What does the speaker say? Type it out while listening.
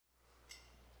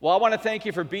Well, I want to thank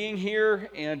you for being here,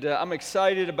 and I'm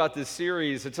excited about this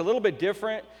series. It's a little bit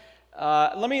different.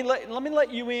 Let me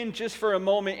let you in just for a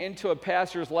moment into a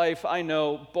pastor's life. I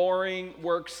know, boring,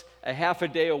 works a half a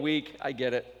day a week. I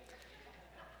get it.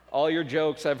 All your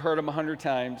jokes, I've heard them 100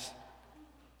 times.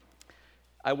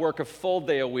 I work a full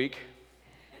day a week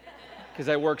because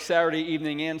I work Saturday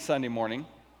evening and Sunday morning.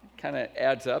 Kind of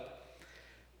adds up.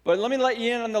 But let me let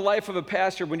you in on the life of a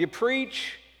pastor. When you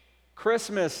preach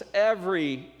Christmas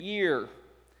every year,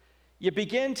 you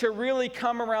begin to really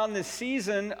come around this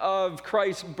season of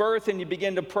Christ's birth, and you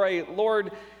begin to pray,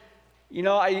 Lord, you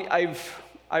know,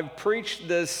 I've preached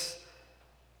this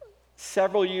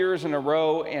several years in a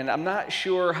row, and I'm not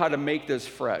sure how to make this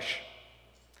fresh.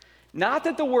 Not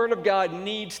that the Word of God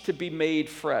needs to be made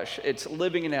fresh. It's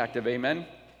living and active, amen?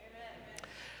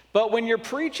 But when you're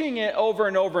preaching it over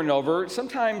and over and over,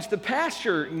 sometimes the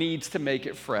pastor needs to make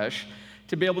it fresh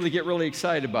to be able to get really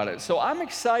excited about it. So I'm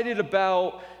excited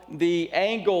about the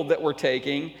angle that we're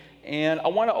taking, and I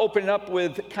want to open it up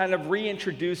with kind of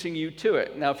reintroducing you to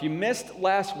it. Now, if you missed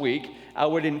last week, I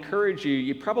would encourage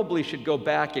you probably should go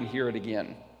back and hear it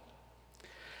again,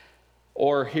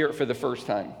 or hear it for the first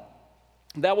time.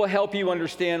 That will help you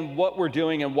understand what we're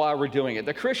doing and why we're doing it.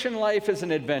 The Christian life is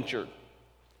an adventure.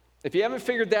 If you haven't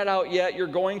figured that out yet, you're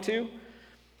going to.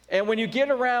 And when you get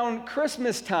around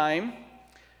Christmas time,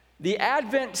 the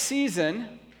Advent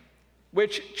season,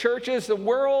 which churches the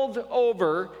world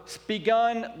over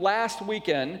begun last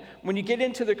weekend, when you get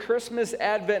into the Christmas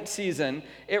Advent season,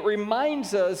 it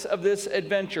reminds us of this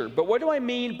adventure. But what do I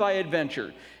mean by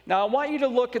adventure? Now, I want you to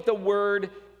look at the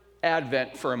word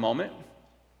Advent for a moment.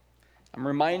 I'm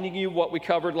reminding you what we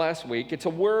covered last week. It's a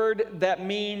word that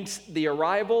means the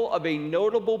arrival of a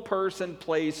notable person,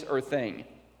 place, or thing,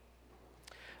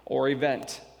 or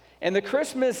event. And the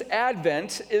Christmas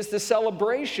Advent is the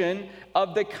celebration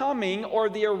of the coming or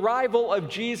the arrival of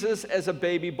Jesus as a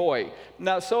baby boy.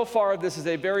 Now, so far, this is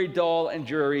a very dull and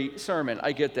dreary sermon.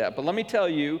 I get that. But let me tell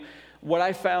you what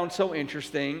I found so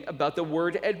interesting about the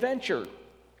word adventure.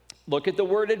 Look at the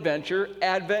word adventure.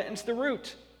 Advent is the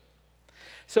root.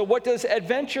 So what does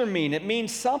adventure mean? It means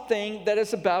something that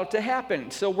is about to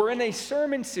happen. So we're in a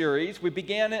sermon series. We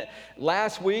began it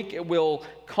last week. It will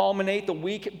culminate the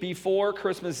week before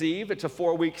Christmas Eve. It's a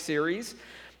 4-week series.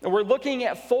 And we're looking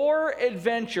at 4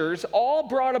 adventures, all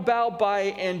brought about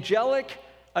by angelic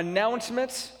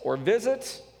announcements or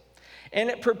visits. And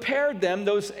it prepared them,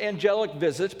 those angelic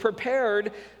visits,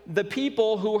 prepared the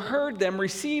people who heard them,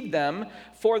 received them,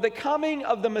 for the coming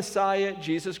of the Messiah,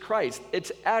 Jesus Christ.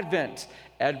 It's Advent.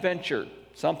 Adventure.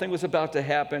 Something was about to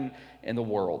happen in the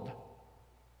world.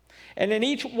 And in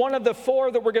each one of the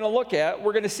 4 that we're going to look at,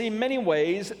 we're going to see many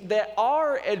ways that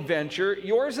our adventure,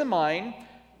 yours and mine,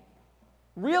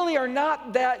 really are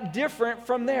not that different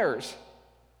from theirs.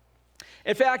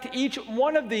 In fact, each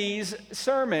one of these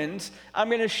sermons, I'm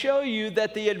going to show you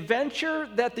that the adventure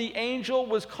that the angel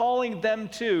was calling them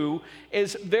to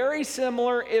is very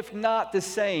similar, if not the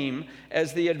same,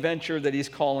 as the adventure that he's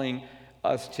calling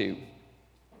us to.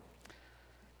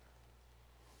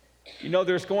 You know,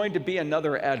 there's going to be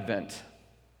another Advent.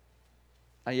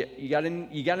 You got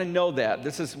to know that.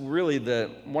 This is really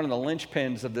one of the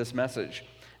linchpins of this message,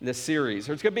 this series.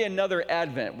 There's going to be another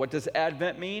Advent. What does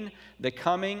Advent mean? The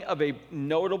coming of a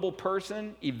notable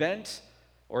person, event,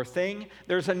 or thing.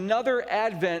 There's another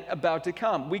Advent about to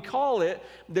come. We call it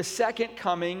the second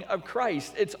coming of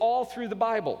Christ. It's all through the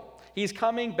Bible. He's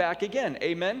coming back again.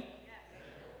 Amen?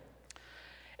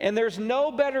 And there's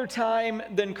no better time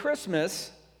than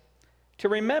Christmas to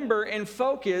remember and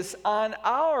focus on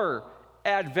our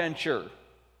adventure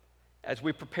as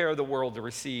we prepare the world to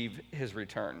receive his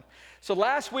return. So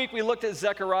last week we looked at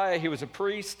Zechariah. He was a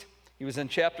priest. He was in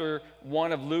chapter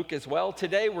 1 of Luke as well.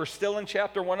 Today we're still in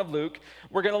chapter 1 of Luke.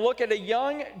 We're going to look at a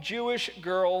young Jewish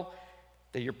girl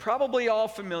that you're probably all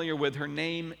familiar with. Her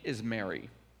name is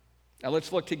Mary. Now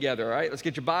let's look together, all right? Let's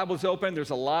get your Bibles open. There's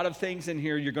a lot of things in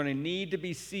here you're going to need to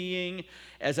be seeing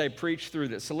as I preach through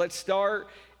this. So let's start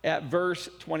at verse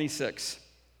 26.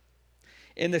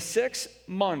 In the 6th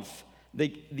month,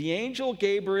 the angel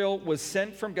Gabriel was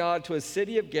sent from God to a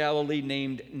city of Galilee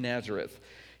named Nazareth,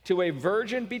 to a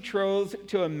virgin betrothed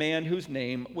to a man whose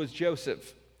name was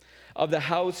Joseph, of the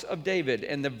house of David,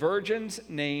 and the virgin's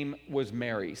name was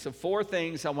Mary. So 4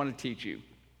 things I want to teach you,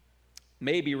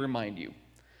 maybe remind you.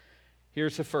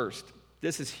 Here's the first.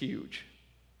 This is huge,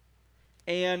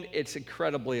 and it's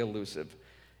incredibly elusive.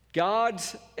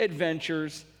 God's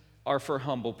adventures are for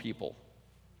humble people.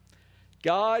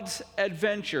 God's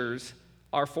adventures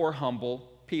are for humble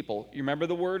people. You remember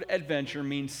the word adventure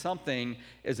means something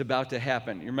is about to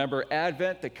happen. You remember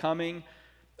Advent, the coming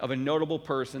of a notable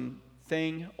person,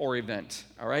 thing, or event.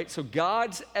 All right? So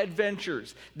God's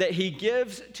adventures that he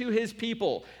gives to his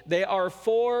people, they are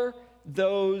for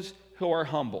those who are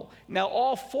humble. Now,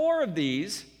 all four of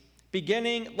these,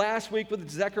 beginning last week with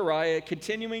Zechariah,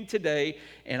 continuing today,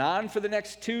 and on for the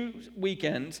next 2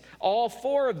 weekends, all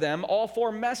four of them, all four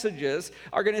messages,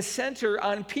 are going to center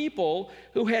on people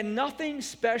who had nothing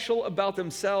special about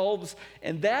themselves,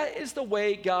 and that is the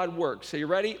way God works. So you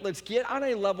ready? Let's get on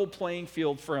a level playing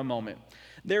field for a moment.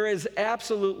 There is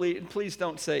absolutely, and please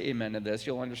don't say amen to this,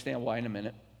 you'll understand why in a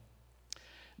minute.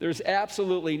 There's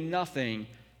absolutely nothing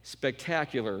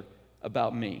spectacular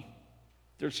about me.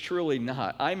 There's truly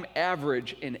not. I'm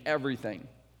average in everything.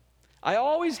 I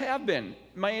always have been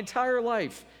my entire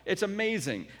life. It's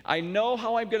amazing. I know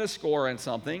how I'm going to score on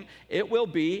something. It will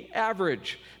be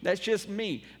average. That's just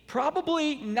me.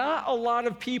 Probably not a lot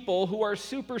of people who are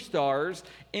superstars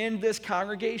in this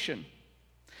congregation.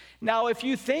 Now, if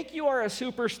you think you are a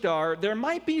superstar, there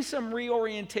might be some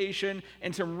reorientation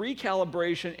and some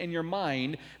recalibration in your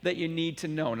mind that you need to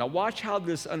know. Now, watch how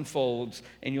this unfolds,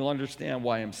 and you'll understand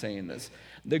why I'm saying this.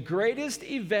 The greatest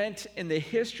event in the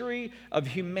history of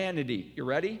humanity, you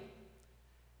ready?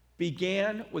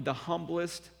 Began with the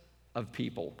humblest of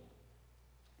people.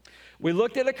 We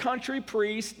looked at a country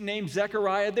priest named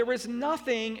Zechariah. There was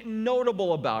nothing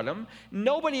notable about him.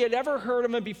 Nobody had ever heard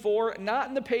of him before, not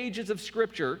in the pages of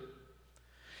Scripture.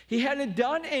 He hadn't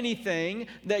done anything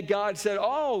that God said,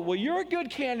 oh, well, you're a good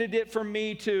candidate for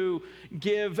me to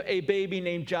give a baby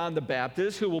named John the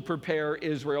Baptist who will prepare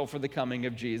Israel for the coming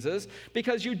of Jesus.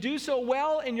 Because you do so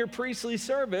well in your priestly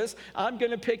service, I'm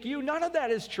going to pick you. None of that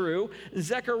is true.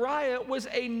 Zechariah was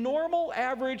a normal,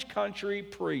 average country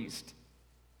priest.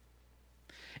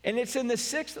 And it's in the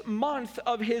 6th month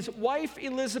of his wife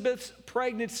Elizabeth's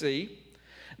pregnancy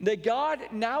that God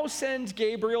now sends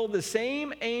Gabriel, the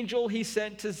same angel he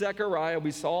sent to Zechariah.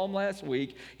 We saw him last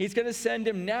week. He's going to send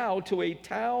him now to a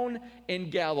town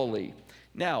in Galilee.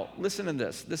 Now, listen to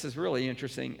this. This is really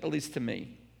interesting, at least to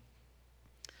me.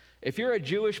 If you're a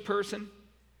Jewish person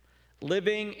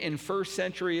living in first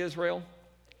century Israel,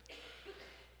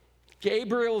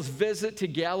 Gabriel's visit to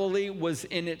Galilee was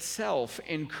in itself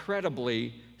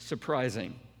incredibly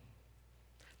surprising.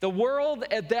 The world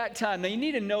at that time, now you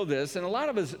need to know this, and a lot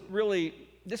of us really,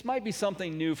 this might be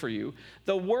something new for you.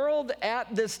 The world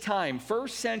at this time,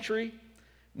 first century,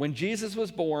 when Jesus was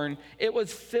born, it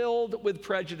was filled with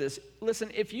prejudice.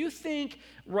 Listen, if you think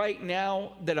right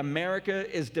now that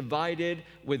America is divided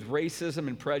with racism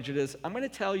and prejudice, I'm going to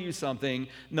tell you something.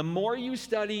 The more you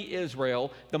study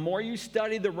Israel, the more you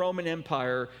study the Roman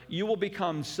Empire, you will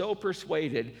become so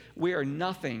persuaded we are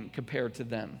nothing compared to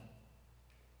them.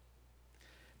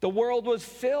 The world was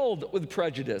filled with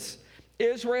prejudice.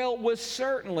 Israel was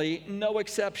certainly no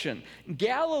exception.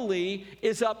 Galilee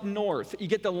is up north. You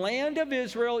get the land of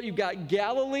Israel, you've got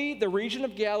Galilee, the region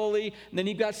of Galilee, and then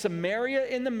you've got Samaria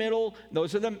in the middle.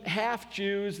 Those are the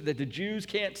half-Jews that the Jews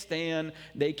can't stand.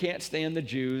 They can't stand the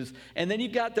Jews. And then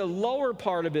you've got the lower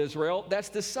part of Israel. That's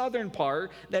the southern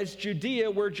part. That's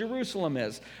Judea, where Jerusalem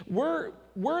is.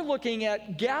 We're looking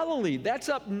at Galilee. That's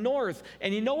up north.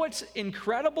 And you know what's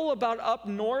incredible about up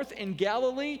north in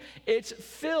Galilee? It's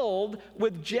filled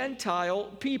with Gentile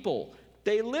people.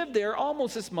 They live there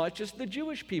almost as much as the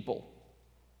Jewish people.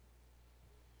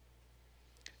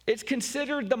 It's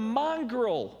considered the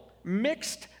mongrel,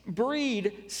 mixed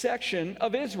breed section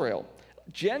of Israel.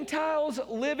 Gentiles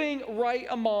living right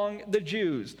among the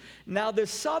Jews. Now, the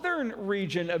southern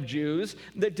region of Jews,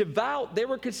 the devout, they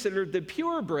were considered the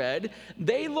purebred.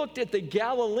 They looked at the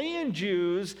Galilean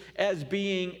Jews as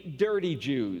being dirty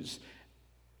Jews,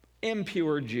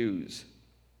 impure Jews.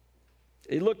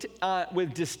 They looked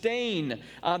with disdain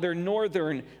on their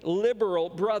northern liberal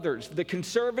brothers. The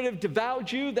conservative devout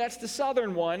Jew, that's the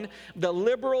southern one. The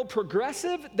liberal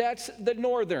progressive, that's the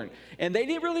northern. And they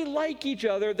didn't really like each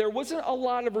other. There wasn't a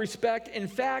lot of respect. In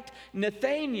fact,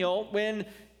 Nathanael, when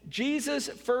Jesus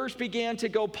first began to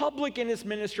go public in his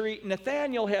ministry,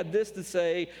 Nathanael had this to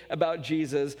say about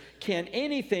Jesus: can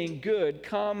anything good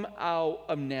come out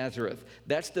of Nazareth?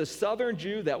 That's the southern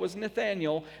Jew. That was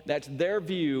Nathanael. That's their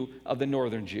view of the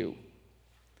northern Jew.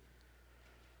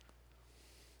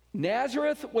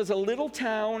 Nazareth was a little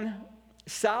town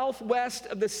southwest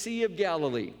of the Sea of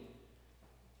Galilee.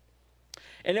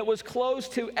 And it was close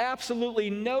to absolutely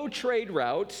no trade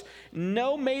routes.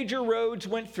 No major roads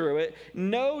went through it.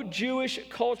 No Jewish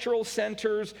cultural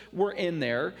centers were in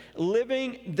there.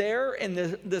 Living there in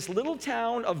this little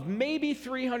town of maybe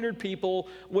 300 people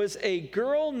was a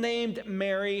girl named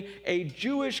Mary, a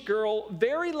Jewish girl,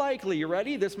 very likely, you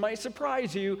ready? This might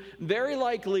surprise you, very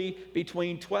likely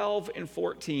between 12 and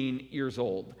 14 years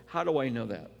old. How do I know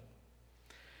that?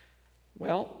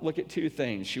 Well, look at two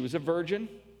things. She was a virgin.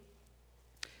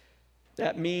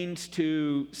 That means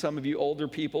to some of you older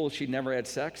people, she never had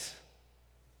sex.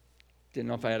 Didn't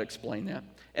know if I had explained that.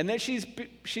 And then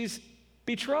she's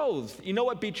betrothed. You know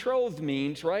what betrothed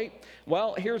means, right?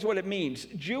 Well, here's what it means.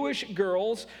 Jewish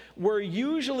girls were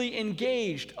usually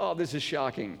engaged. Oh, this is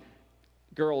shocking.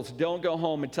 Girls, don't go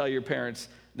home and tell your parents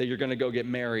that you're going to go get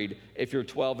married if you're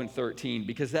 12 and 13,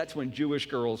 because that's when Jewish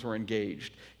girls were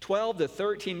engaged. 12 to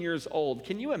 13 years old.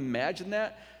 Can you imagine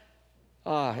that?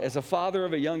 As a father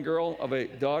of a young girl, of a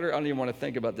daughter, I don't even want to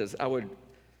think about this. I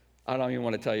don't even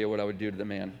want to tell you what I would do to the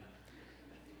man.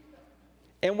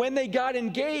 And when they got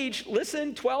engaged,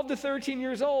 listen, 12 to 13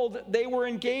 years old, they were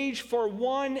engaged for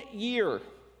 1 year.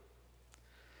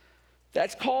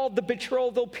 That's called the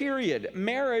betrothal period.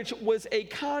 Marriage was a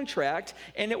contract,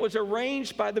 and it was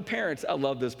arranged by the parents. I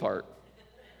love this part.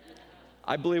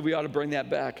 I believe we ought to bring that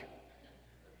back.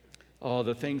 Oh,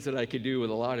 the things that I could do with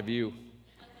a lot of you.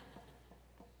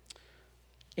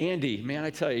 Andy, man, I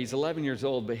tell you, he's 11 years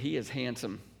old, but he is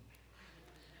handsome.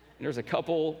 And there's a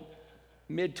couple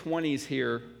mid-20s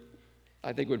here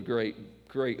I think would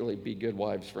greatly be good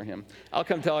wives for him. I'll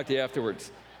come talk to you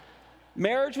afterwards.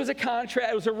 Marriage was a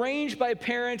contract. It was arranged by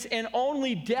parents, and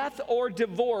only death or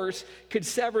divorce could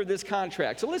sever this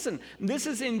contract. So listen, this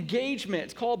is engagement.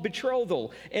 It's called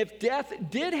betrothal. If death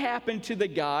did happen to the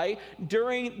guy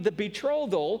during the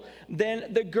betrothal,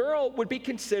 then the girl would be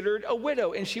considered a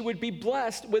widow, and she would be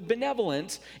blessed with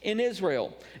benevolence in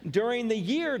Israel. During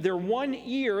their 1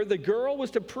 year, the girl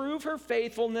was to prove her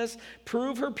faithfulness,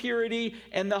 prove her purity,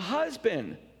 and the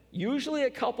husband, usually a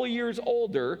couple years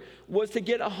older, was to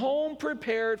get a home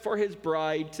prepared for his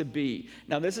bride-to-be.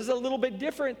 Now, this is a little bit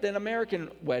different than American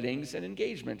weddings and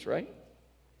engagements, right?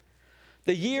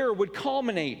 The year would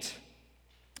culminate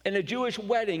in a Jewish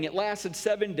wedding. It lasted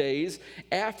 7 days,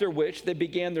 after which they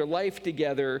began their life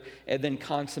together and then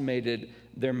consummated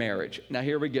their marriage. Now,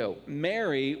 here we go.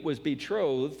 Mary was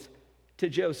betrothed to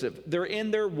Joseph. They're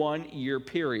in their 1 year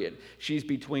period. She's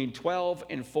between 12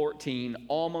 and 14,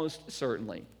 almost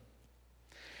certainly.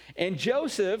 And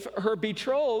Joseph, her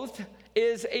betrothed,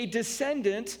 is a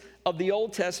descendant of the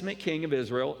Old Testament king of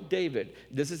Israel, David.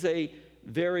 This is a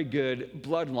very good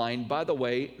bloodline. By the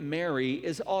way, Mary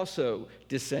is also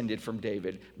descended from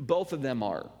David. Both of them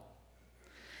are.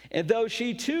 And though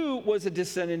she too was a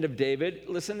descendant of David,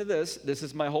 listen to this. This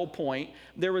is my whole point.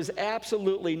 There was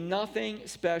absolutely nothing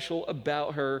special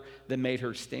about her that made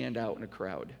her stand out in a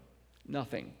crowd.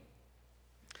 Nothing.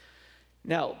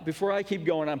 Now, before I keep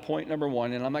going on point number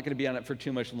one, and I'm not going to be on it for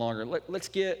too much longer, let's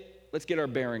get our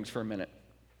bearings for a minute.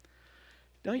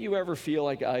 Don't you ever feel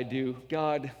like I do?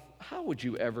 God, how would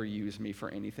you ever use me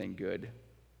for anything good?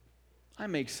 I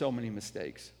make so many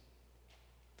mistakes.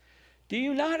 Do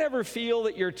you not ever feel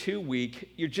that you're too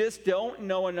weak? You just don't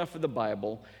know enough of the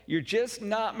Bible. You're just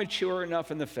not mature enough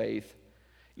in the faith.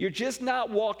 You're just not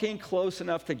walking close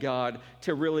enough to God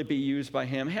to really be used by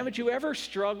Him. Haven't you ever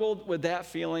struggled with that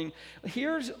feeling?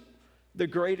 Here's the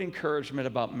great encouragement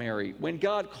about Mary. When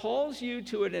God calls you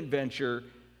to an adventure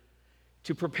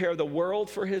to prepare the world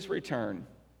for His return,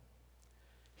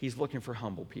 He's looking for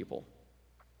humble people.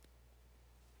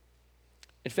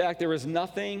 In fact, there is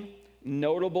nothing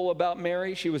notable about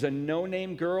Mary. She was a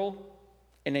no-name girl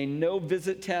in a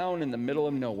no-visit town in the middle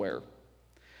of nowhere.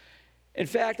 In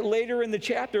fact, later in the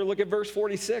chapter, look at verse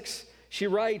 46. She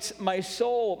writes, "My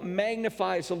soul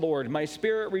magnifies the Lord. My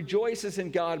spirit rejoices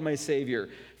in God, my Savior.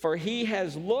 For He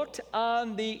has looked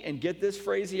on the," and get this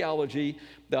phraseology,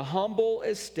 "the humble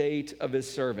estate of His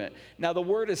servant." Now, the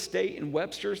word estate in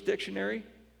Webster's dictionary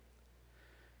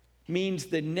means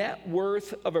the net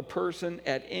worth of a person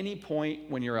at any point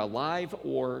when you're alive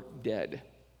or dead.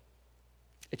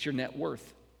 It's your net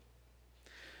worth.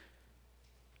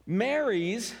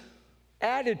 Mary's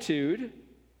attitude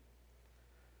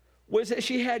was that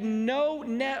she had no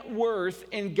net worth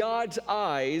in God's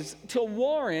eyes to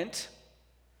warrant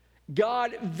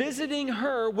God visiting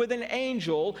her with an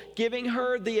angel, giving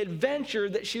her the adventure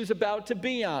that she was about to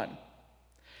be on.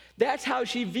 That's how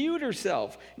she viewed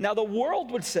herself. Now, the world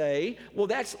would say, well,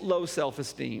 that's low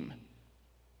self-esteem,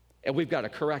 and we've got to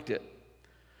correct it.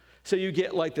 So you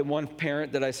get like the one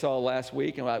parent that I saw last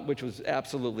week, which was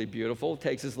absolutely beautiful,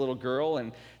 takes his little girl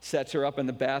and sets her up in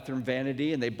the bathroom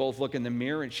vanity, and they both look in the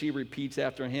mirror, and she repeats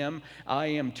after him, I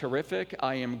am terrific,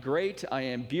 I am great, I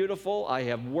am beautiful, I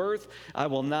have worth, I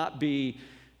will not be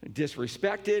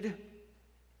disrespected.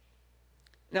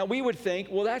 Now we would think,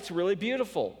 well, that's really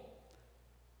beautiful.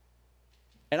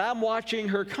 And I'm watching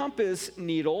her compass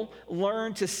needle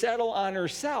learn to settle on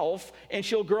herself, and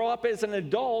she'll grow up as an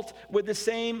adult with the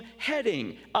same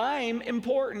heading. I'm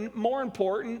important, more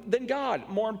important than God,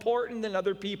 more important than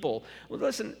other people. Well,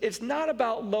 listen, it's not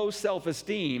about low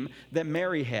self-esteem that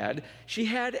Mary had. She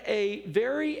had a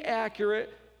very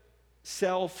accurate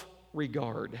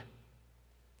self-regard. Do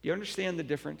you understand the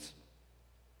difference?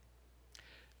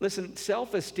 Listen,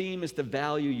 self-esteem is the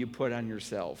value you put on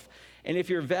yourself. And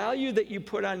if your value that you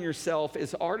put on yourself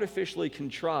is artificially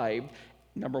contrived,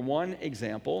 number one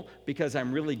example, because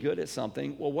I'm really good at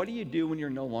something, well, what do you do when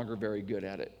you're no longer very good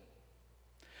at it?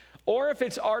 Or if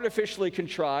it's artificially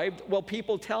contrived, well,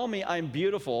 people tell me I'm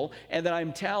beautiful and that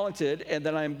I'm talented and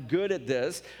that I'm good at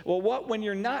this. Well, what when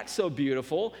you're not so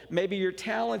beautiful? Maybe your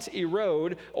talents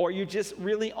erode, or you just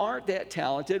really aren't that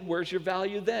talented. Where's your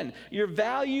value then? Your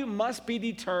value must be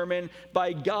determined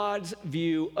by God's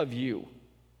view of you.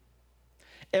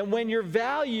 And when your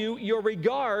value, your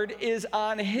regard is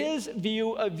on his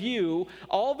view of you,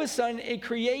 all of a sudden it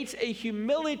creates a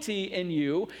humility in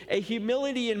you, a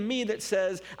humility in me that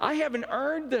says, I haven't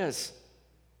earned this.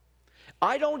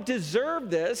 I don't deserve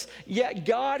this, yet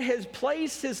God has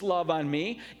placed his love on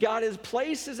me. God has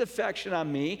placed his affection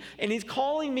on me, and he's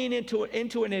calling me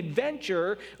into an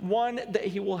adventure, one that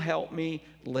he will help me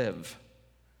live.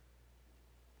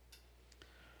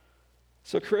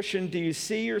 So, Christian, do you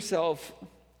see yourself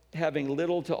having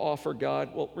little to offer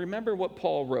God? Well, remember what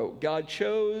Paul wrote. God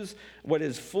chose what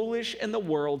is foolish in the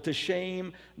world to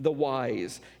shame the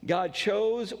wise. God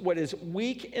chose what is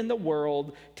weak in the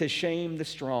world to shame the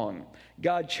strong.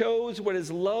 God chose what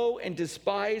is low and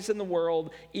despised in the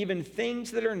world, even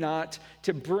things that are not,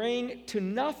 to bring to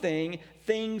nothing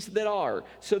things that are,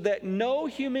 so that no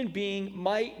human being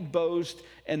might boast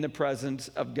in the presence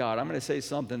of God. I'm going to say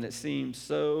something that seems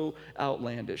so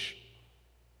outlandish.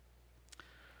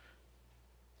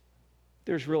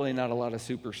 There's really not a lot of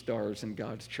superstars in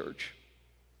God's church.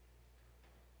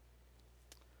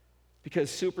 Because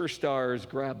superstars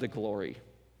grab the glory.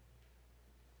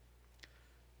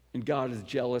 And God is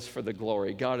jealous for the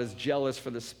glory. God is jealous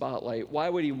for the spotlight. Why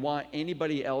would he want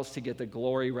anybody else to get the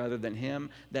glory rather than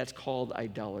him? That's called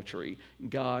idolatry.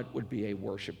 God would be a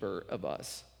worshiper of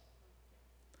us.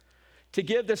 To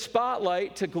give the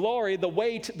spotlight to glory, the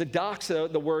weight, the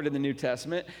doxa, the word in the New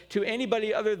Testament, to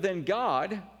anybody other than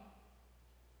God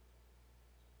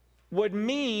would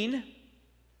mean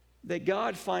that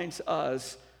God finds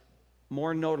us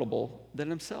more notable than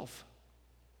himself.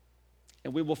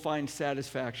 And we will find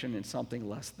satisfaction in something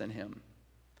less than him.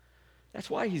 That's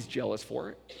why he's jealous for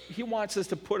it. He wants us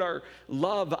to put our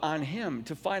love on him,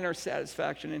 to find our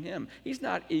satisfaction in him. He's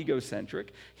not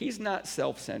egocentric. He's not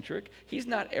self-centric. He's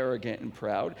not arrogant and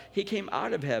proud. He came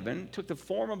out of heaven, took the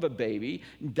form of a baby,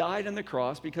 died on the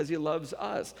cross because he loves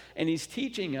us. And he's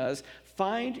teaching us,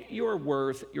 find your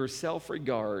worth, your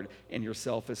self-regard, and your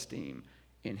self-esteem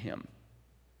in him.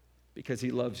 Because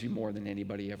he loves you more than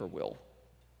anybody ever will.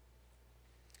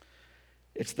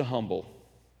 It's the humble.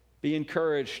 Be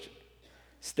encouraged.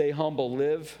 Stay humble.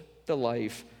 Live the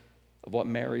life of what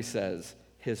Mary says,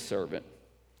 his servant.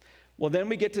 Well, then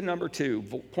we get to number two,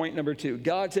 point number two.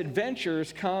 God's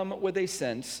adventures come with a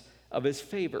sense of his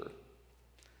favor.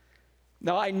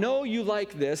 Now, I know you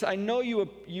like this. I know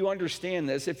you understand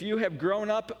this. If you have grown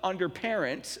up under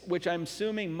parents, which I'm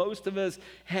assuming most of us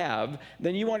have,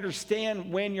 then you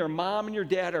understand when your mom and your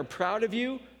dad are proud of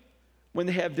you, when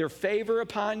they have their favor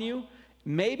upon you.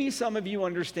 Maybe some of you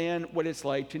understand what it's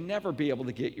like to never be able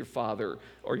to get your father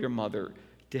or your mother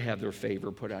to have their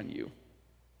favor put on you.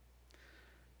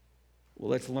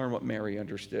 Well, let's learn what Mary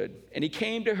understood. And he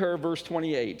came to her, verse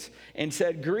 28, and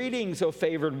said, Greetings, O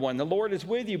favored one, the Lord is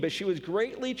with you. But she was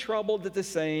greatly troubled at the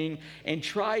saying and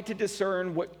tried to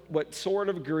discern what sort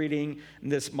of greeting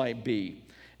this might be.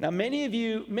 Now, many of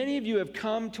you have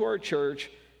come to our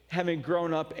church having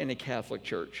grown up in a Catholic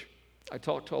church. I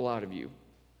talked to a lot of you.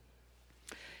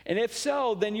 And if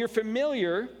so, then you're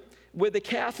familiar with the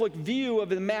Catholic view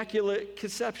of Immaculate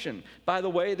Conception. By the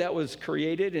way, that was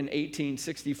created in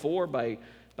 1864 by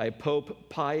Pope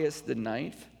Pius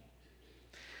IX.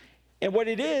 And what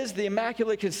it is, the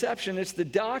Immaculate Conception, it's the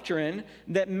doctrine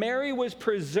that Mary was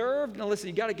preserved. Now listen,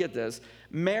 you got to get this.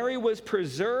 Mary was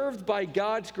preserved by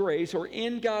God's grace, or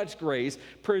in God's grace,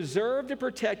 preserved and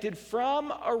protected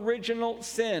from original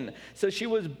sin. So she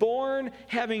was born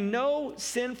having no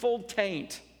sinful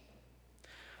taint.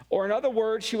 Or in other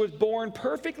words, she was born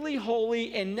perfectly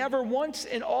holy, and never once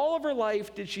in all of her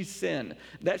life did she sin.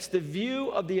 That's the view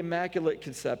of the Immaculate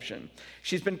Conception.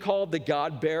 She's been called the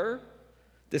God-bearer,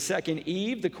 the second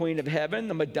Eve, the Queen of Heaven,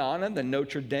 the Madonna, the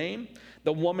Notre Dame,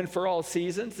 the woman for all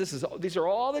seasons. These are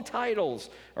all the titles,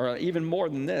 or even more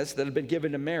than this, that have been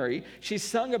given to Mary. She's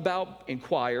sung about in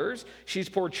choirs. She's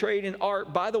portrayed in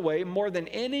art, by the way, more than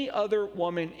any other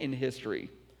woman in history.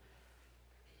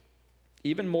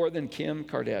 Even more than Kim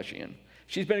Kardashian.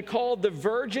 She's been called the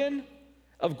Virgin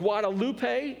of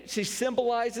Guadalupe. She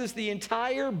symbolizes the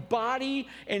entire body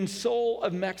and soul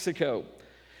of Mexico.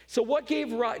 So what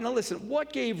gave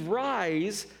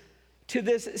rise to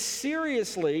this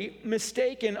seriously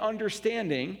mistaken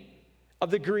understanding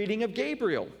of the greeting of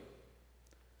Gabriel?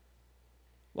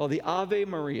 Well, the Ave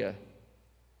Maria,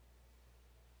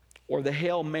 or the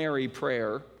Hail Mary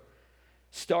prayer,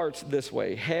 starts this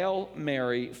way. Hail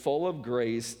Mary, full of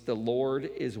grace, the Lord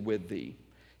is with thee.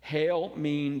 Hail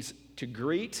means to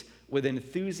greet with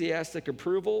enthusiastic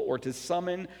approval, or to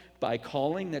summon by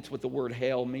calling. That's what the word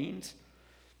hail means.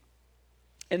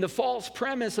 And the false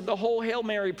premise of the whole Hail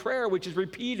Mary prayer, which is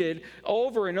repeated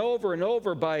over and over and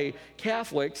over by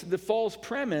Catholics, the false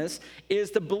premise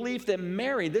is the belief that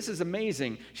Mary, this is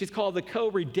amazing, she's called the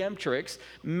co-redemptrix.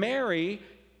 Mary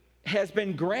has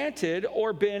been granted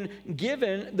or been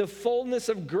given the fullness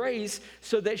of grace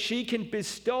so that she can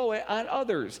bestow it on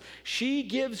others. She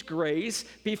gives grace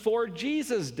before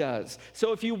Jesus does.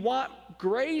 So if you want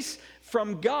grace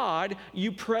from God,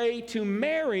 you pray to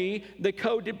Mary, the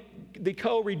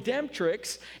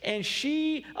co-redemptrix, and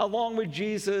she, along with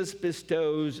Jesus,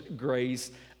 bestows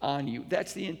grace on you.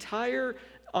 That's the entire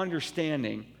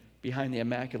understanding behind the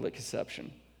Immaculate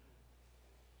Conception.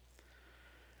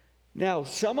 Now,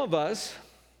 some of us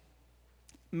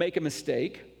make a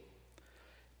mistake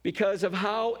because of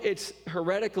how it's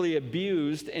heretically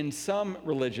abused in some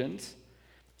religions.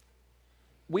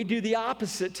 We do the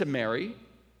opposite to Mary,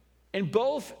 and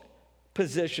both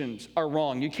positions are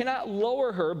wrong. You cannot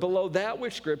lower her below that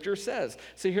which Scripture says.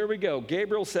 So here we go.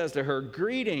 Gabriel says to her,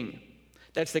 greeting.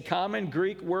 That's the common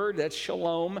Greek word, that's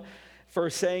shalom. For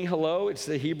saying hello, it's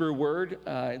the Hebrew word,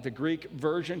 the Greek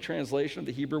version translation of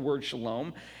the Hebrew word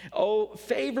shalom. Oh,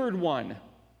 favored one.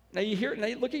 Now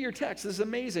look at your text. This is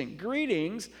amazing.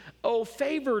 Greetings, oh,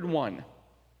 favored one.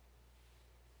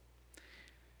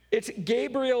 It's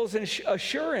Gabriel's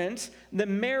assurance that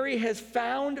Mary has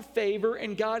found favor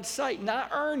in God's sight. Not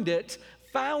earned it,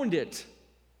 found it.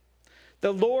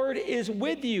 The Lord is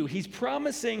with you. He's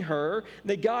promising her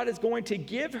that God is going to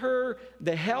give her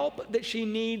the help that she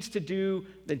needs to do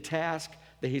the task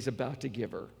that he's about to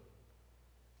give her.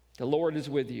 The Lord is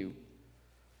with you.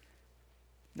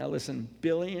 Now listen,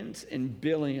 billions and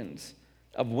billions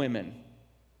of women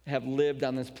have lived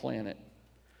on this planet.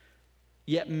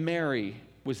 Yet Mary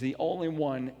was the only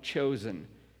one chosen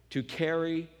to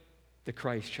carry the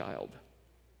Christ child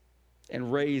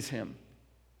and raise him.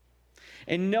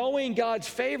 And knowing God's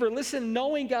favor, listen,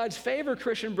 knowing God's favor,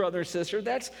 Christian brother and sister,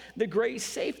 that's the great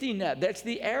safety net. That's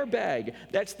the airbag.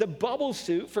 That's the bubble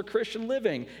suit for Christian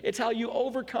living. It's how you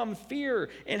overcome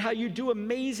fear and how you do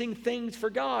amazing things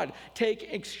for God.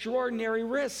 Take extraordinary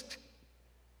risks.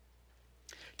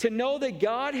 To know that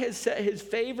God has set his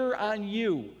favor on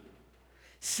you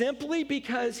simply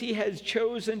because he has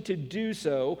chosen to do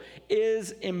so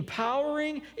is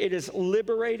empowering, it is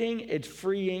liberating, it's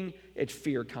freeing, it's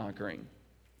fear-conquering.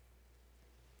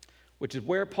 Which is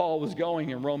where Paul was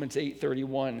going in Romans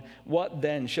 8:31. What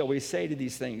then shall we say to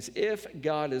these things? If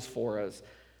God is for us,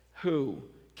 who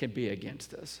can be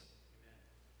against us?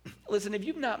 Listen, if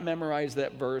you've not memorized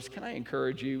that verse, can I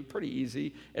encourage you? Pretty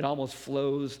easy. It almost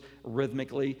flows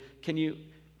rhythmically. Can you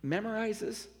memorize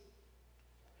this?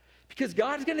 Because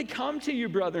God's going to come to you,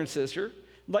 brother and sister,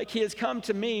 like he has come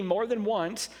to me more than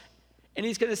once, and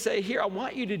he's going to say, here, I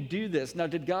want you to do this. Now,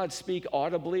 did God speak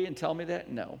audibly and tell me that?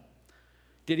 No.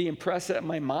 Did he impress it in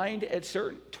my mind?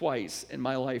 Twice in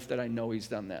my life that I know he's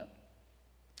done that.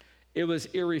 It was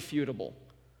irrefutable.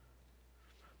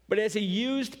 But as he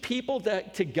used people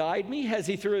to guide me, has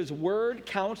he through his word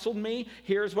counseled me?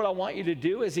 Here's what I want you to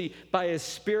do. Has he by his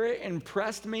spirit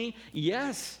impressed me?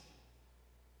 Yes.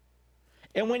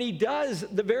 And when he does,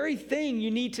 the very thing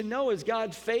you need to know is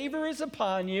God's favor is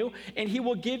upon you, and he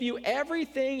will give you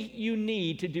everything you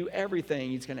need to do everything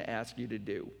he's going to ask you to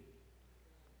do.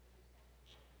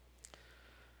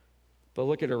 But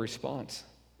look at her response.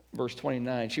 Verse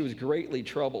 29, she was greatly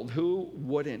troubled. Who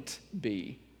wouldn't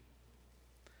be?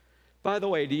 By the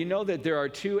way, do you know that there are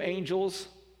two angels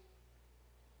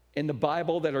in the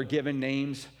Bible that are given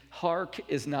names? Hark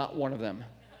is not one of them.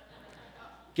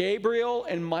 Gabriel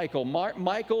and Michael.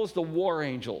 Michael's the war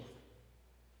angel.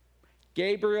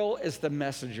 Gabriel is the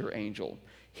messenger angel.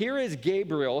 Here is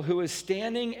Gabriel, who is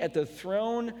standing at the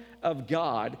throne of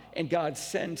God, and God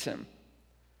sends him.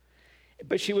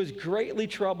 But she was greatly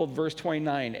troubled, verse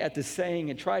 29, at the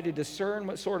saying, and tried to discern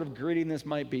what sort of greeting this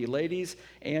might be. Ladies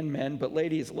and men, but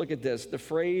ladies, look at this. The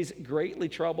phrase greatly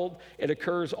troubled, it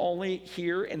occurs only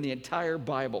here in the entire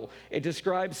Bible. It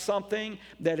describes something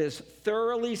that is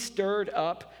thoroughly stirred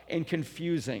up and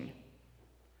confusing.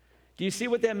 Do you see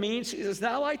what that means? It's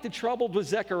not like the troubled with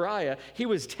Zechariah. He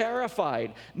was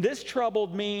terrified. This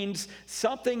troubled means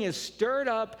something is stirred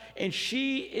up and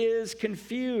she is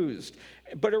confused.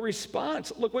 But her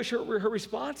response, look what her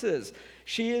response is.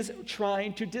 She is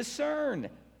trying to discern.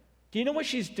 Do you know what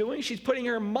she's doing? She's putting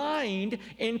her mind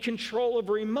in control of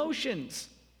her emotions.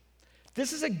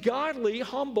 This is a godly,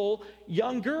 humble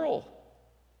young girl.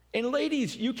 And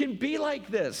ladies, you can be like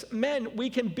this. Men, we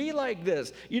can be like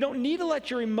this. You don't need to let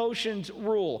your emotions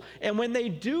rule. And when they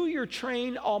do, your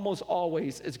train almost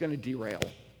always is going to derail.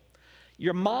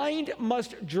 Your mind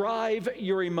must drive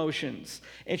your emotions.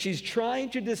 And she's trying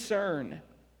to discern.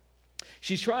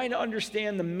 She's trying to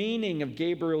understand the meaning of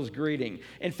Gabriel's greeting.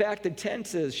 In fact, the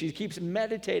tense is she keeps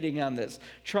meditating on this,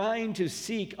 trying to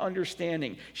seek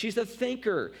understanding. She's a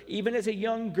thinker, even as a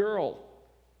young girl,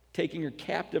 taking her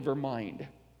captive her mind.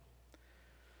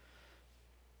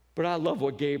 But I love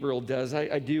what Gabriel does.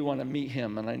 I do want to meet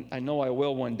him, and I know I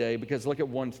will one day, because look at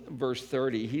verse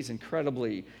 30. He's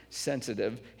incredibly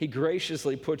sensitive. He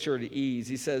graciously puts her at ease.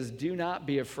 He says, "Do not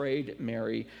be afraid,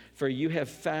 Mary, for you have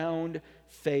found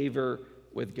favor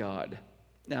with God."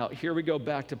 Now, here we go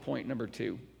back to point number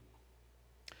 2.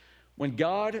 When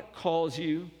God calls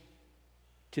you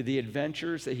to the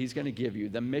adventures that he's going to give you,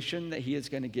 the mission that he is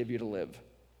going to give you to live,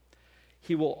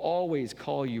 he will always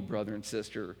call you, brother and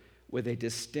sister, with a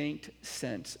distinct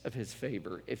sense of his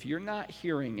favor. If you're not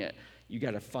hearing it, you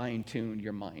got to fine-tune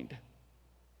your mind,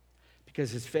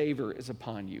 because his favor is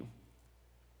upon you.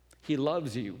 He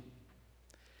loves you.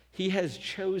 He has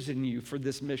chosen you for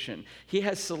this mission. He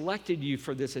has selected you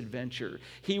for this adventure.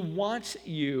 He wants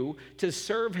you to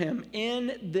serve him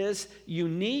in this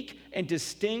unique and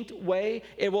distinct way.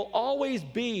 It will always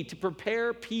be to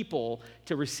prepare people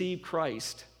to receive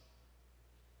Christ.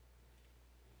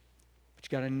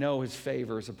 But you got to know his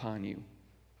favor is upon you.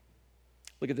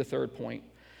 Look at the third point.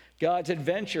 God's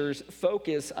adventures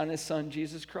focus on his son,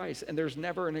 Jesus Christ. And there's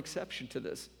never an exception to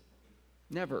this.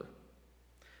 Never.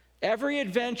 Every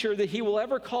adventure that he will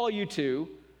ever call you to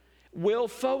will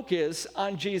focus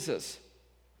on Jesus.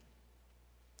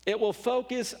 It will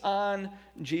focus on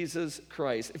Jesus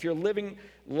Christ. If you're living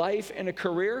life in a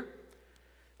career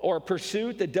or a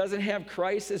pursuit that doesn't have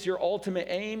Christ as your ultimate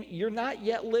aim, you're not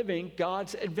yet living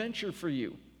God's adventure for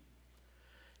you.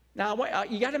 Now,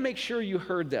 you got to make sure you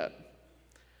heard that.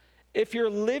 If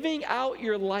you're living out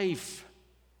your life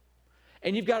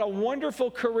and you've got a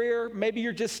wonderful career, maybe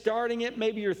you're just starting it,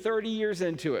 maybe you're 30 years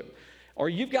into it, or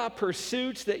you've got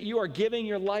pursuits that you are giving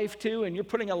your life to and you're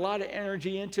putting a lot of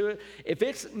energy into it, if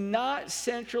it's not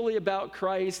centrally about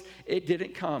Christ, it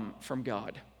didn't come from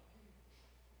God.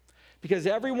 Because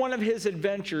every one of his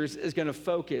adventures is going to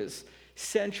focus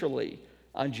centrally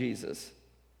on Jesus.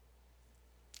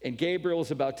 And Gabriel is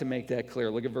about to make that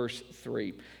clear. Look at verse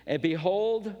 3. And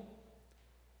behold,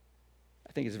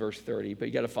 I think it's verse 30, but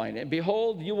you got to find it. And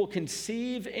behold, you will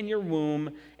conceive in your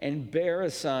womb and bear a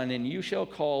son, and you shall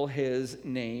call his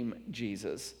name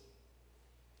Jesus.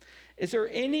 Is there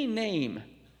any name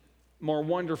more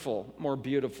wonderful, more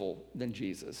beautiful than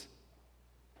Jesus?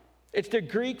 It's the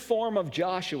Greek form of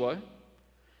Joshua.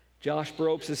 Josh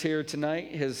Brooks is here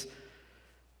tonight. His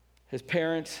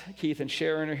parents, Keith and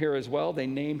Sharon, are here as well. They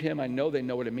named him. I know they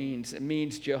know what it means. It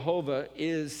means Jehovah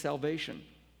is salvation.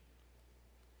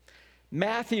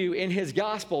 Matthew, in his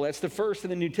gospel, that's the first in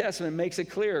the New Testament, makes it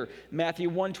clear. Matthew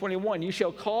 1:21, you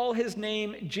shall call his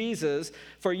name Jesus,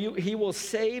 for he will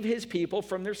save his people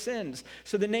from their sins.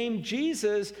 So the name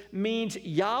Jesus means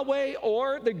Yahweh,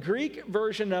 or the Greek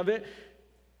version of it,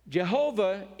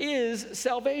 Jehovah is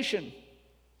salvation.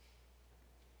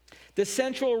 The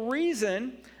central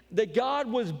reason that God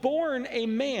was born a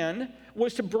man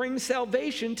was to bring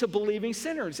salvation to believing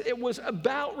sinners. It was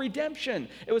about redemption.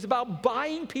 It was about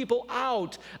buying people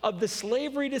out of the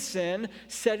slavery to sin,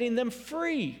 setting them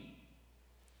free.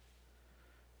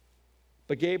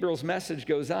 But Gabriel's message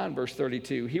goes on, verse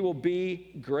 32. He will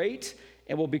be great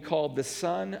and will be called the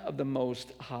Son of the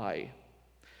Most High.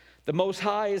 The Most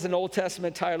High is an Old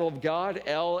Testament title of God,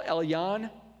 El Elyon.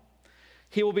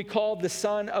 He will be called the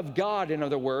Son of God, in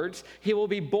other words. He will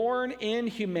be born in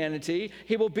humanity.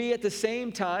 He will be at the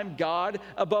same time God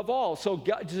above all. So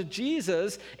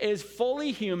Jesus is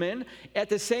fully human. At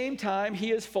the same time,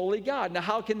 he is fully God. Now,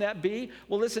 how can that be?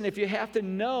 Well, listen, if you have to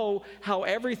know how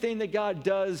everything that God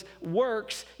does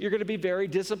works, you're going to be very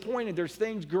disappointed. There's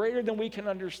things greater than we can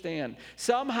understand.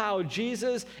 Somehow,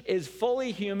 Jesus is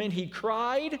fully human. He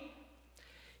cried,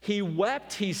 he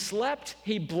wept, he slept,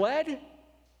 he bled.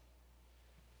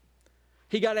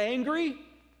 He got angry,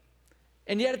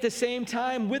 and yet at the same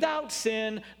time, without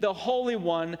sin, the Holy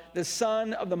One, the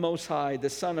Son of the Most High, the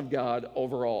Son of God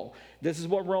over all. This is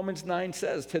what Romans 9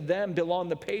 says. To them belong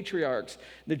the patriarchs,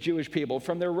 the Jewish people.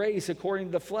 From their race, according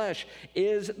to the flesh,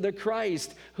 is the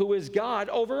Christ, who is God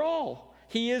over all.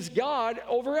 He is God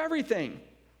over everything.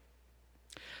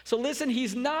 So listen,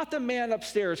 he's not the man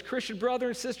upstairs. Christian brother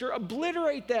and sister,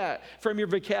 obliterate that from your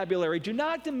vocabulary. Do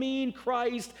not demean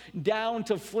Christ down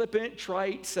to flippant,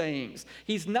 trite sayings.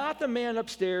 He's not the man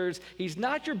upstairs. He's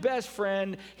not your best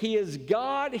friend. He is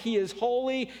God. He is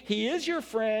holy. He is your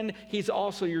friend. He's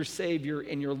also your Savior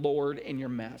and your Lord and your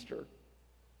Master.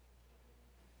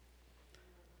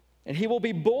 And he will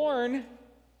be born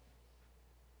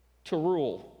to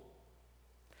rule.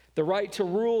 The right to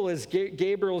rule is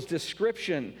Gabriel's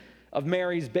description of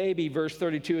Mary's baby, verse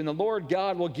 32. And the Lord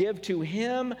God will give to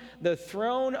him the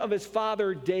throne of his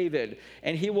father David,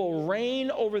 and he will reign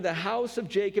over the house of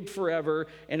Jacob forever,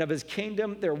 and of his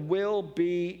kingdom there will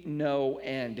be no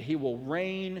end. He will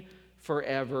reign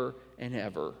forever and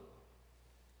ever.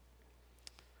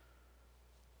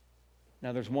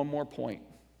 Now there's one more point.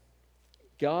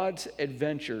 God's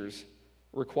adventures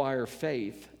require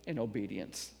faith and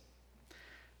obedience.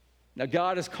 Now,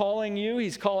 God is calling you,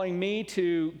 he's calling me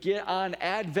to get on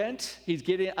Advent. He's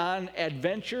getting on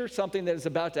adventure, something that is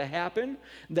about to happen.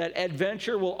 That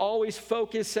adventure will always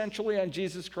focus centrally on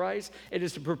Jesus Christ. It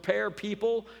is to prepare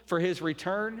people for his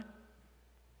return.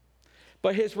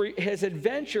 But his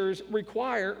adventures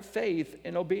require faith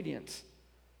and obedience.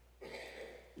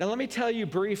 Now, let me tell you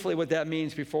briefly what that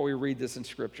means before we read this in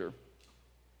Scripture.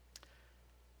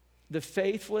 The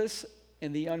faithless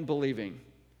and the unbelieving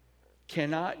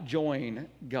cannot join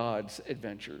God's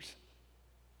adventures.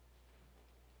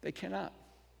 They cannot.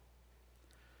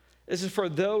 This is for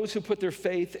those who put their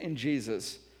faith in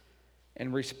Jesus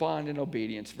and respond in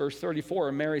obedience. Verse 34,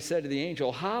 and Mary said to the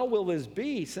angel, how will this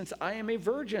be since I am a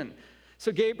virgin?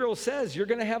 So Gabriel says, you're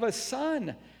going to have a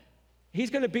son. He's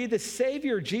going to be the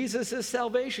Savior. Jesus is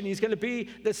salvation. He's going to be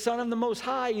the Son of the Most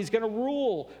High. He's going to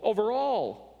rule over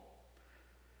all.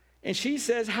 And she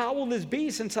says, how will this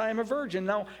be since I am a virgin?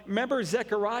 Now, remember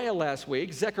Zechariah last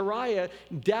week. Zechariah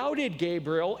doubted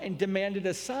Gabriel and demanded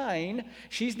a sign.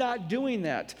 She's not doing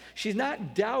that. She's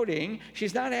not doubting.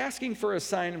 She's not asking for a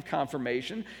sign of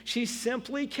confirmation. She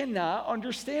simply cannot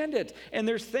understand it. And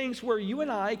there's things where you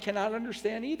and I cannot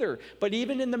understand either. But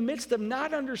even in the midst of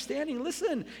not understanding,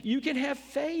 listen, you can have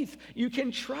faith. You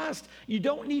can trust. You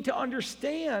don't need to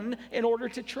understand in order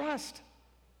to trust.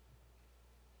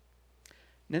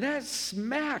 Now that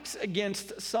smacks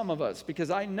against some of us,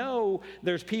 because I know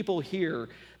there's people here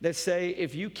that say,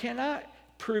 if you cannot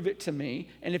prove it to me,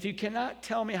 and if you cannot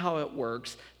tell me how it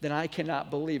works, then I cannot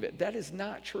believe it. That is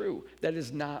not true. That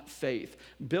is not faith.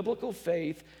 Biblical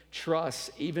faith trusts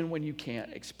even when you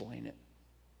can't explain it.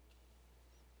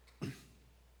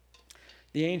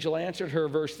 The angel answered her,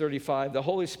 verse 35, the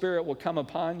Holy Spirit will come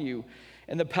upon you,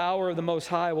 and the power of the Most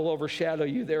High will overshadow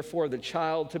you. Therefore, the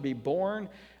child to be born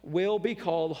will be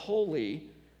called Holy,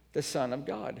 the Son of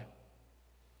God.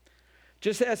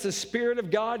 Just as the Spirit of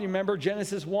God, you remember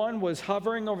Genesis 1, was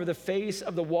hovering over the face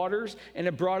of the waters, and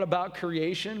it brought about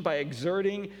creation by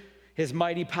exerting his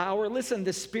mighty power. Listen,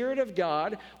 the Spirit of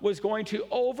God was going to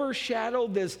overshadow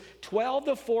this 12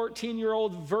 to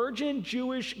 14-year-old virgin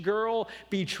Jewish girl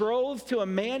betrothed to a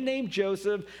man named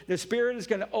Joseph. The Spirit is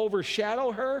going to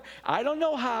overshadow her. I don't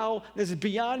know how. This is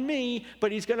beyond me,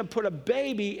 but he's going to put a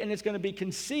baby, and it's going to be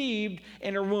conceived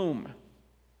in her womb.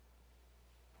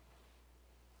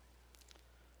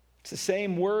 It's the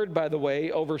same word, by the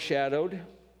way, overshadowed.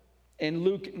 In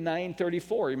Luke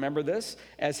 9:34, remember this?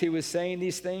 As he was saying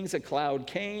these things, a cloud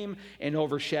came and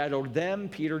overshadowed them,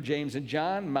 Peter, James, and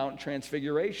John, Mount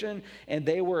Transfiguration, and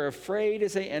they were afraid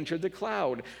as they entered the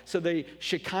cloud. So the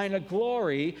Shekinah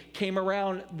glory came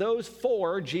around those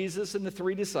four, Jesus and the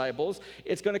three disciples.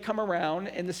 It's going to come around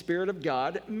in the Spirit of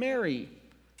God, Mary,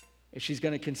 and she's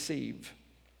going to conceive.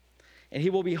 And he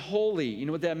will be holy. You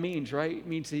know what that means, right? It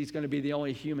means that he's going to be the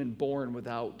only human born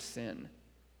without sin.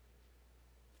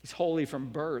 He's holy from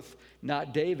birth,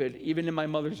 not David. Even in my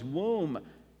mother's womb,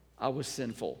 I was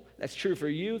sinful. That's true for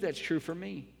you. That's true for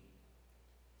me.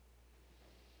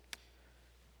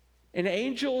 An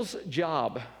angel's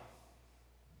job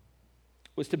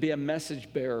was to be a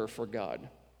message bearer for God.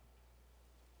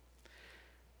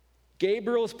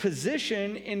 Gabriel's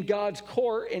position in God's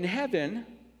court in heaven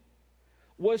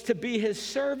was to be his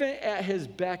servant at his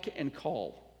beck and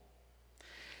call.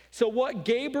 So what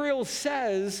Gabriel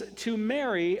says to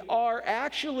Mary are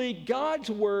actually God's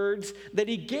words that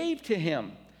he gave to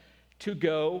him to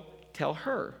go tell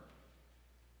her.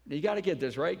 Now you got to get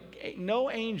this, right?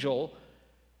 No angel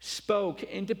spoke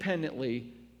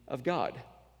independently of God.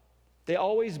 They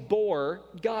always bore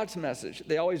God's message.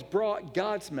 They always brought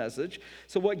God's message.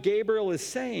 So what Gabriel is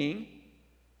saying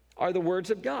are the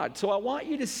words of God. So I want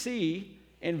you to see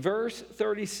in verse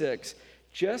 36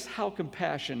 just how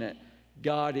compassionate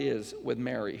God is with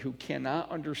Mary, who cannot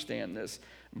understand this.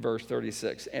 Verse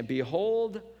 36, and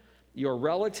behold, your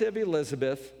relative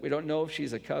Elizabeth, we don't know if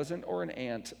she's a cousin or an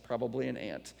aunt, probably an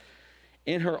aunt,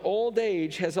 in her old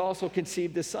age has also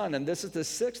conceived a son, and this is the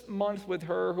 6th month with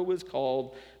her who was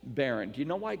called barren. Do you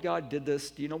know why God did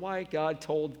this? Do you know why God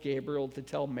told Gabriel to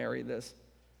tell Mary this?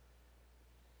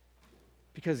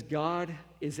 Because God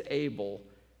is able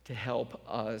to help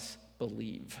us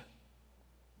believe.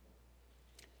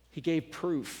 He gave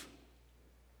proof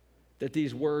that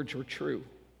these words were true.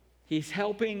 He's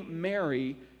helping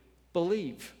Mary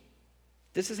believe.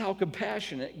 This is how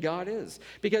compassionate God is.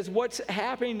 Because what's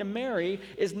happening to Mary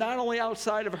is not only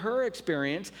outside of her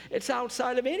experience, it's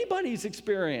outside of anybody's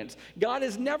experience. God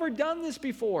has never done this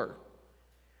before.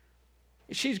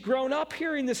 She's grown up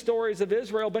hearing the stories of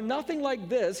Israel, but nothing like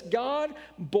this. God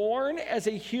born as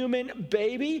a human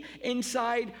baby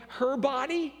inside her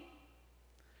body.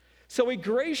 So he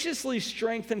graciously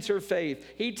strengthens her faith.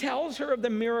 He tells her of the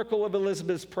miracle of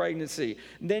Elizabeth's pregnancy.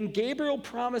 Then Gabriel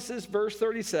promises, verse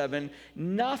 37,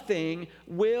 nothing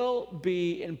will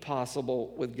be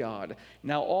impossible with God.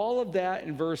 Now, all of that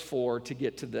in verse 4 to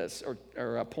get to this,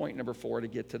 or point number 4 to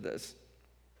get to this.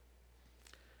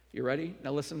 You ready?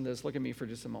 Now listen to this. Look at me for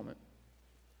just a moment.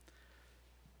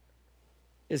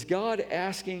 Is God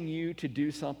asking you to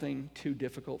do something too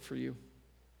difficult for you?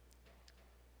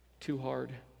 Too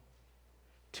hard?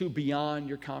 Too beyond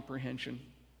your comprehension?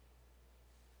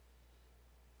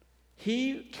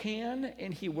 He can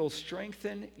and he will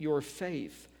strengthen your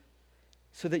faith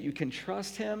so that you can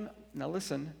trust him, now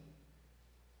listen,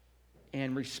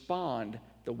 and respond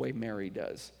the way Mary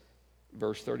does.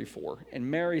 Verse 34,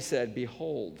 and Mary said,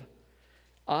 behold,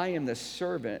 I am the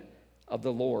servant of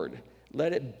the Lord.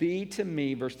 Let it be to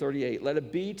me, verse 38, let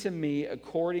it be to me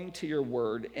according to your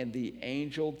word. And the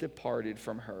angel departed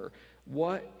from her.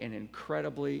 What an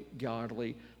incredibly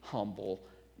godly, humble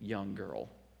young girl.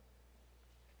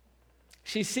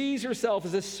 She sees herself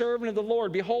as a servant of the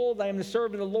Lord. Behold, I am the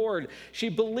servant of the Lord. She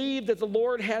believed that the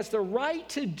Lord has the right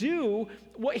to do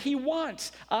what he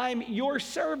wants. I'm your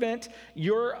servant.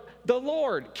 You're the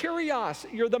Lord. Kyrios,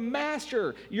 you're the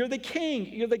master. You're the king.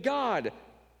 You're the God.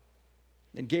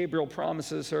 And Gabriel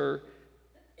promises her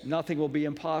nothing will be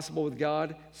impossible with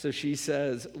God. So she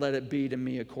says, let it be to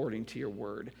me according to your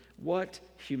word. What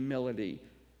humility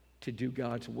to do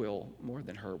God's will more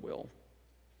than her will.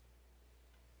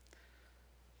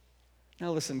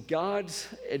 Now listen, God's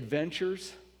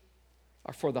adventures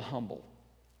are for the humble,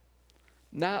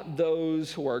 not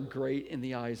those who are great in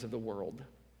the eyes of the world.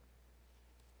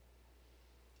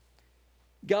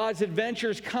 God's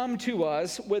adventures come to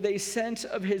us with a sense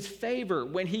of his favor.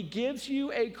 When he gives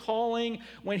you a calling,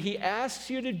 when he asks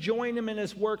you to join him in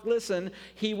his work, listen,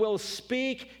 he will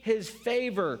speak his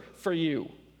favor for you.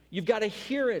 You've got to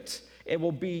hear it. It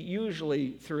will be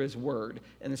usually through his word,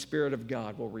 and the Spirit of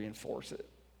God will reinforce it.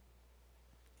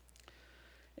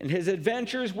 And his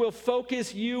adventures will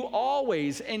focus you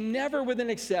always, and never with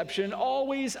an exception,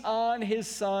 always on his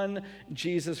Son,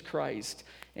 Jesus Christ.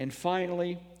 And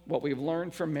finally, what we've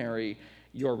learned from Mary,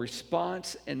 your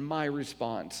response and my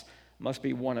response must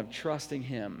be one of trusting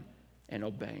him and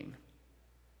obeying.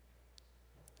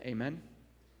 Amen?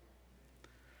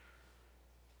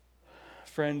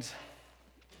 Friends,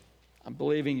 I'm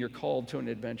believing you're called to an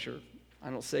adventure.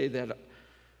 I don't say that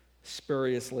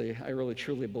spuriously. I really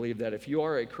truly believe that. If you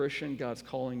are a Christian, God's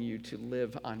calling you to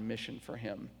live on mission for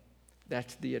him.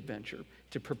 That's the adventure,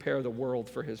 to prepare the world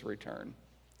for his return.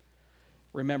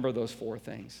 Remember those 4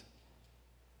 things.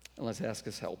 And let's ask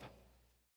his help.